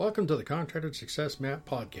Welcome to the Contractor Success Map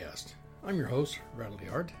podcast. I'm your host, Bradley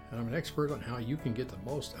Hart, and I'm an expert on how you can get the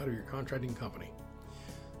most out of your contracting company.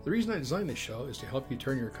 The reason I designed this show is to help you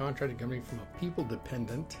turn your contracting company from a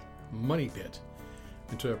people-dependent money pit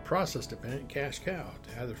into a process-dependent cash cow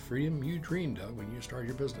to have the freedom you dreamed of when you started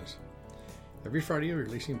your business. Every Friday, we're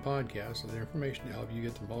releasing podcasts with information to help you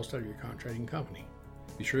get the most out of your contracting company.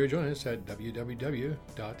 Be sure to join us at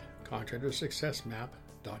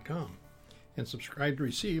www.contractorsuccessmap.com. and subscribe to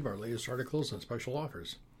receive our latest articles and special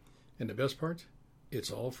offers. And the best part,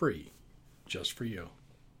 it's all free, just for you.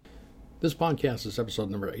 This podcast is episode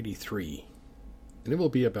number 83, and it will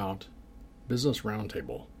be about Business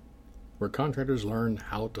Roundtable, where contractors learn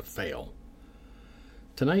how to fail.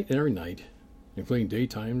 Tonight and every night, including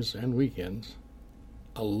daytimes and weekends,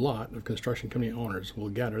 a lot of construction company owners will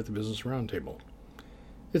gather at the Business Roundtable.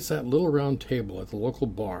 It's that little round table at the local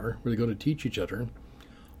bar where they go to teach each other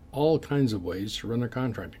all kinds of ways to run their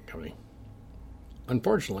contracting company.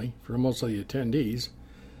 Unfortunately, for most of the attendees,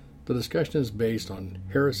 the discussion is based on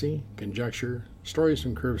heresy, conjecture, stories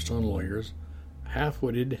from curbstone lawyers,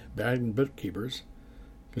 half-witted bad bookkeepers,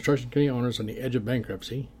 construction company owners on the edge of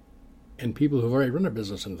bankruptcy, and people who have already run a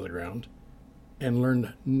business into the ground and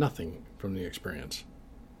learned nothing from the experience.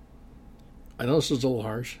 I know this is a little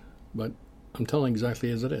harsh, but I'm telling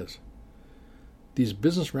exactly as it is. These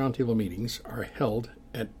business roundtable meetings are held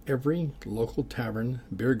at every local tavern,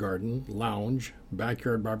 beer garden, lounge,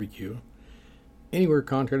 backyard barbecue, anywhere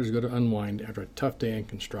contractors go to unwind after a tough day in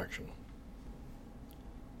construction.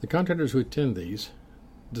 The contractors who attend these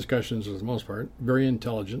discussions are, for the most part, very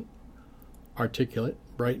intelligent, articulate,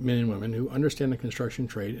 bright men and women who understand the construction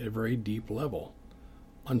trade at a very deep level.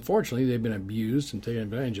 Unfortunately, they've been abused and taken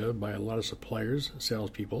advantage of by a lot of suppliers,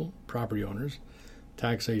 salespeople, property owners,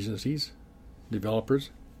 tax agencies, developers,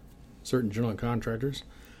 certain general contractors,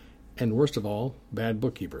 and worst of all, bad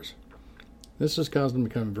bookkeepers. This has caused them to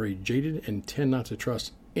become very jaded and tend not to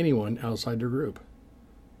trust anyone outside their group.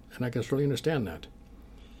 And I can certainly understand that.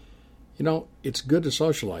 You know, it's good to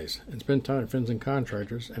socialize and spend time with friends and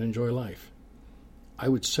contractors and enjoy life. I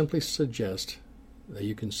would simply suggest that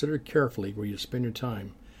you consider carefully where you spend your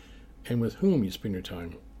time and with whom you spend your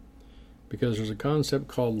time, because there's a concept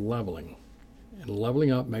called leveling. And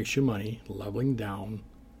leveling up makes you money, leveling down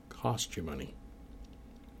costs you money.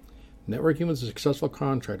 Networking with successful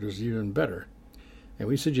contractors is even better, and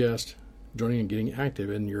we suggest joining and getting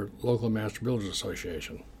active in your local Master Builders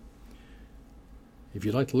Association. If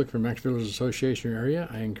you'd like to look for Master Builders Association in your area,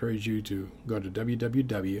 I encourage you to go to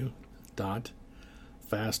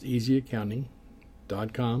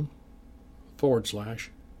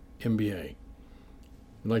www.fasteasyaccounting.com/MBA.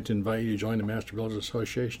 We'd like to invite you to join the Master Builders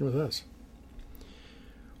Association with us.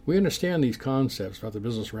 We understand these concepts about the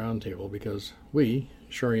Business Roundtable because we,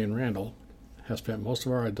 Sherry and Randall, have spent most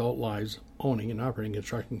of our adult lives owning and operating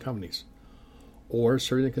construction companies or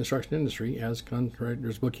serving the construction industry as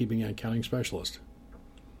contractors, bookkeeping, and accounting specialists.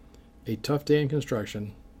 A tough day in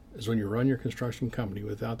construction is when you run your construction company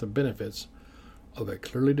without the benefits of a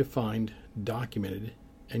clearly defined, documented,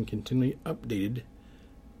 and continually updated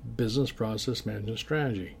business process management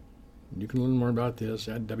strategy. You can learn more about this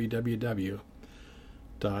at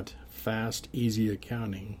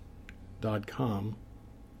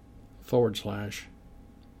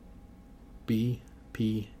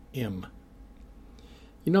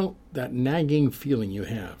You know, that nagging feeling you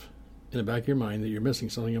have in the back of your mind that you're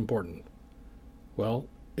missing something important. Well,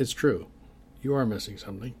 it's true. You are missing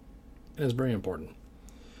something, and it's very important.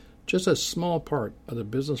 Just a small part of the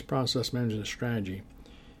business process management strategy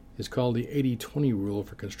is called the 80-20 rule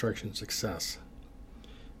for construction success.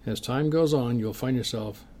 As time goes on, you'll find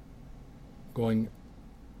yourself going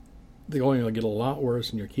to get a lot worse,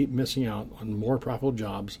 and you'll keep missing out on more profitable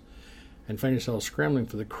jobs and find yourself scrambling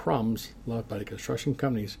for the crumbs left by the construction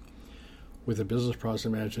companies with a business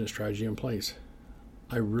process management strategy in place.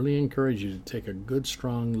 I really encourage you to take a good,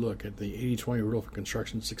 strong look at the 80-20 rule for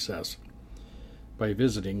construction success by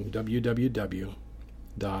visiting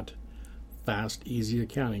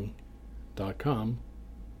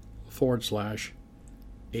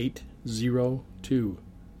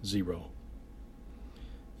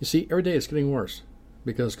You see, every day it's getting worse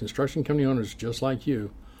because construction company owners just like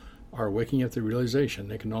you are waking up to the realization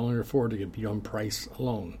they can no longer afford to compete on price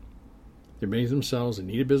alone. They're admitting to themselves they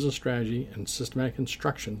need a business strategy and systematic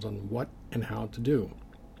instructions on what and how to do.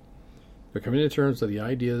 They're coming to terms with the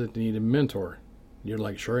idea that they need a mentor, either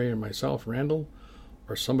like Sherry or myself, Randall,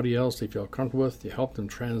 or somebody else they feel comfortable with to help them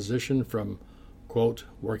transition from, quote,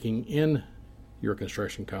 working in your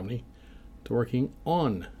construction company to working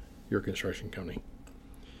on your construction company.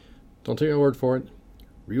 Don't take my word for it.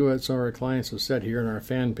 Review what some of our clients have said here on our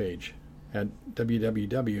fan page at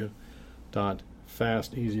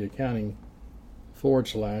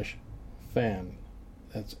www.fasteasyaccounting.com/fan.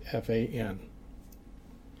 That's FAN.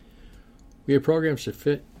 We have programs to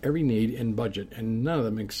fit every need and budget, and none of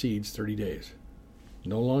them exceeds 30 days.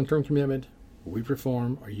 No long-term commitment. We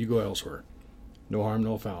perform or you go elsewhere. No harm,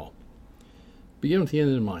 no foul. Begin with the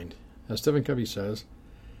end in mind. As Stephen Covey says,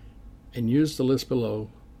 and use the list below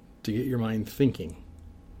to get your mind thinking.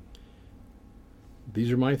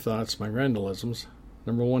 These are my thoughts, my randolisms.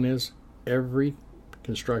 Number one is every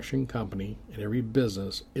construction company and every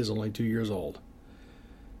business is only 2 years old.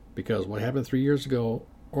 Because what happened 3 years ago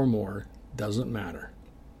or more doesn't matter.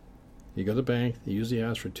 You go to the bank, they usually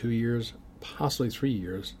ask for 2 years, possibly 3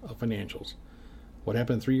 years of financials. What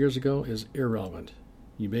happened 3 years ago is irrelevant.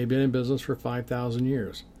 You may have been in business for 5,000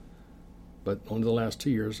 years, but only the last 2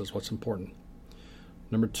 years is what's important.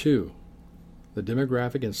 Number two, the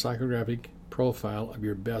demographic and psychographic profile of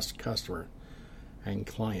your best customer and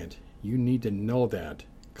client. You need to know that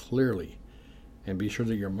clearly and be sure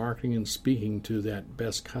that you're marketing and speaking to that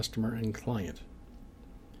best customer and client.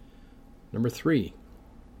 Number three,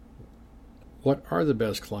 what are the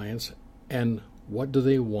best clients and what do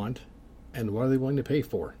they want and what are they willing to pay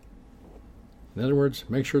for? In other words,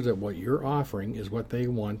 make sure that what you're offering is what they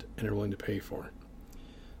want and are willing to pay for.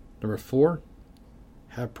 Number four,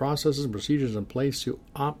 have processes and procedures in place to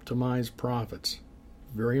optimize profits.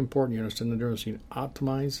 Very important you understand the difference between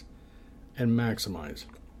optimize and maximize.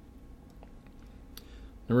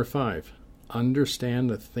 Number five, understand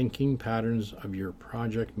the thinking patterns of your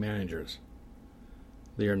project managers.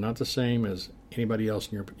 They are not the same as anybody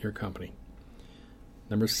else in your company.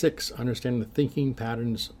 Number six, understand the thinking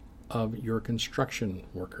patterns of your construction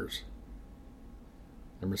workers.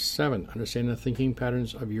 Number seven, understand the thinking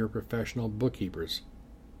patterns of your professional bookkeepers.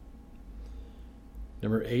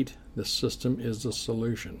 Number eight, the system is the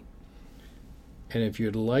solution. And if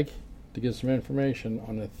you'd like to get some information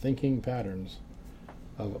on the thinking patterns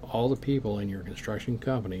of all the people in your construction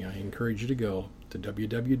company, I encourage you to go to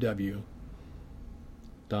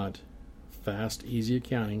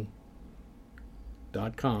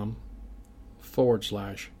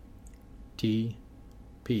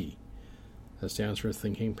That stands for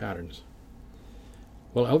Thinking Patterns.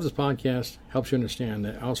 Well, I hope this podcast helps you understand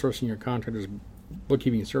that outsourcing your contractor's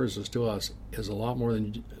bookkeeping services to us is a lot more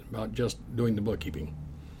than about just doing the bookkeeping.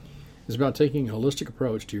 It's about taking a holistic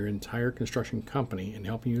approach to your entire construction company and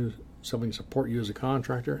helping support you as a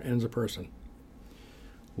contractor and as a person.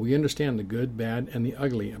 We understand the good, bad, and the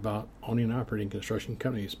ugly about owning and operating construction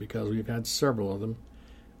companies because we've had several of them,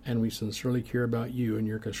 and we sincerely care about you and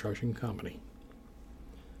your construction company.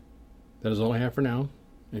 That is all I have for now.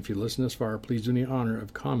 If you listen this far, please do me the honor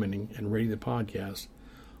of commenting and rating the podcast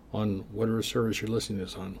on whatever service you're listening to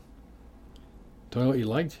this on. Tell me what you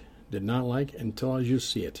liked, did not like, and tell us you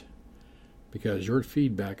see it, because your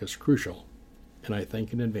feedback is crucial, and I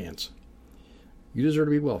thank in advance. You deserve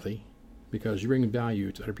to be wealthy because you bring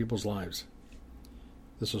value to other people's lives.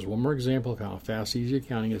 This is one more example of how Fast Easy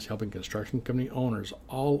Accounting is helping construction company owners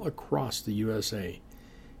all across the USA,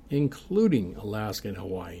 including Alaska and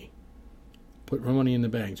Hawaii, put more money in the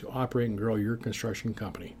bank to operate and grow your construction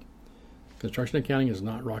company. Construction accounting is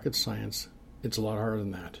not rocket science. It's a lot harder than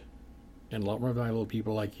that, and a lot more valuable to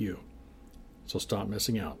people like you. So stop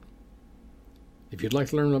missing out. If you'd like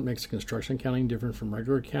to learn what makes construction accounting different from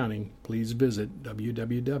regular accounting, please visit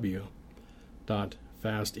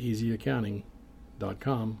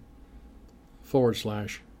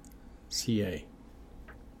www.fasteasyaccounting.com/CA.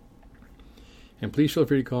 And please feel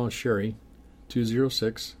free to call Sherry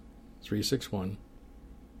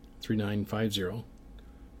 206-361-3950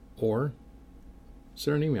 or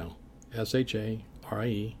send an email,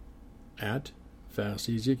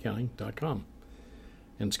 SHARIE@fasteasyaccounting.com,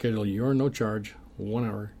 and schedule your no-charge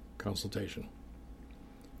 1-hour consultation.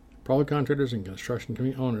 Private contractors and construction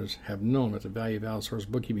company owners have known about the value of outsourced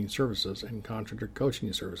bookkeeping services and contractor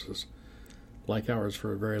coaching services like ours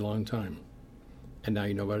for a very long time, and now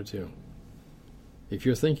you know about it too. If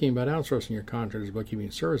you're thinking about outsourcing your contractor's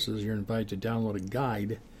bookkeeping services, you're invited to download a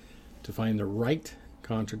guide to find the right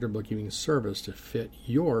contractor bookkeeping service to fit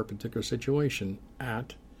your particular situation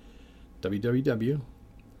at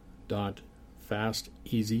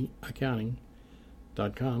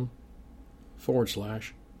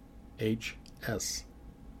www.fasteasyaccounting.com/HS.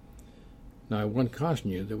 Now, I want to caution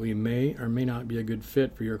you that we may or may not be a good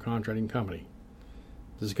fit for your contracting company.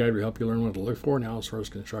 This guide will help you learn what to look for in outsourced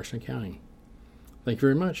construction accounting. Thank you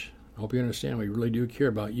very much. I hope you understand we really do care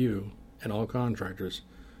about you and all contractors,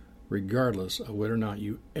 regardless of whether or not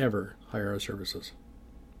you ever hire our services.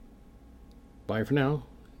 Bye for now.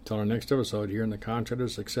 Till our next episode here in the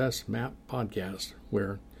Contractors Success Map podcast,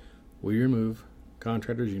 where we remove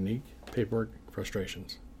contractors' unique paperwork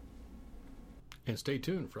frustrations. And stay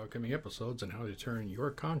tuned for upcoming episodes on how to turn your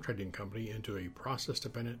contracting company into a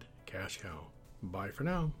process-dependent cash cow. Bye for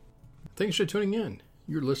now. Thanks for tuning in.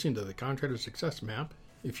 You're listening to the Contractor Success Map.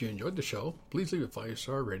 If you enjoyed the show, please leave a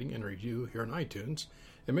 5-star rating and review here on iTunes,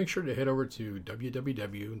 and make sure to head over to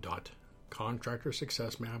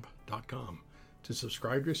www.contractorsuccessmap.com to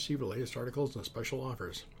subscribe to receive the latest articles and special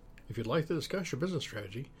offers. If you'd like to discuss your business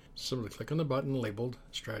strategy, simply click on the button labeled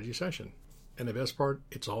Strategy Session. And the best part,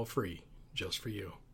 it's all free, just for you.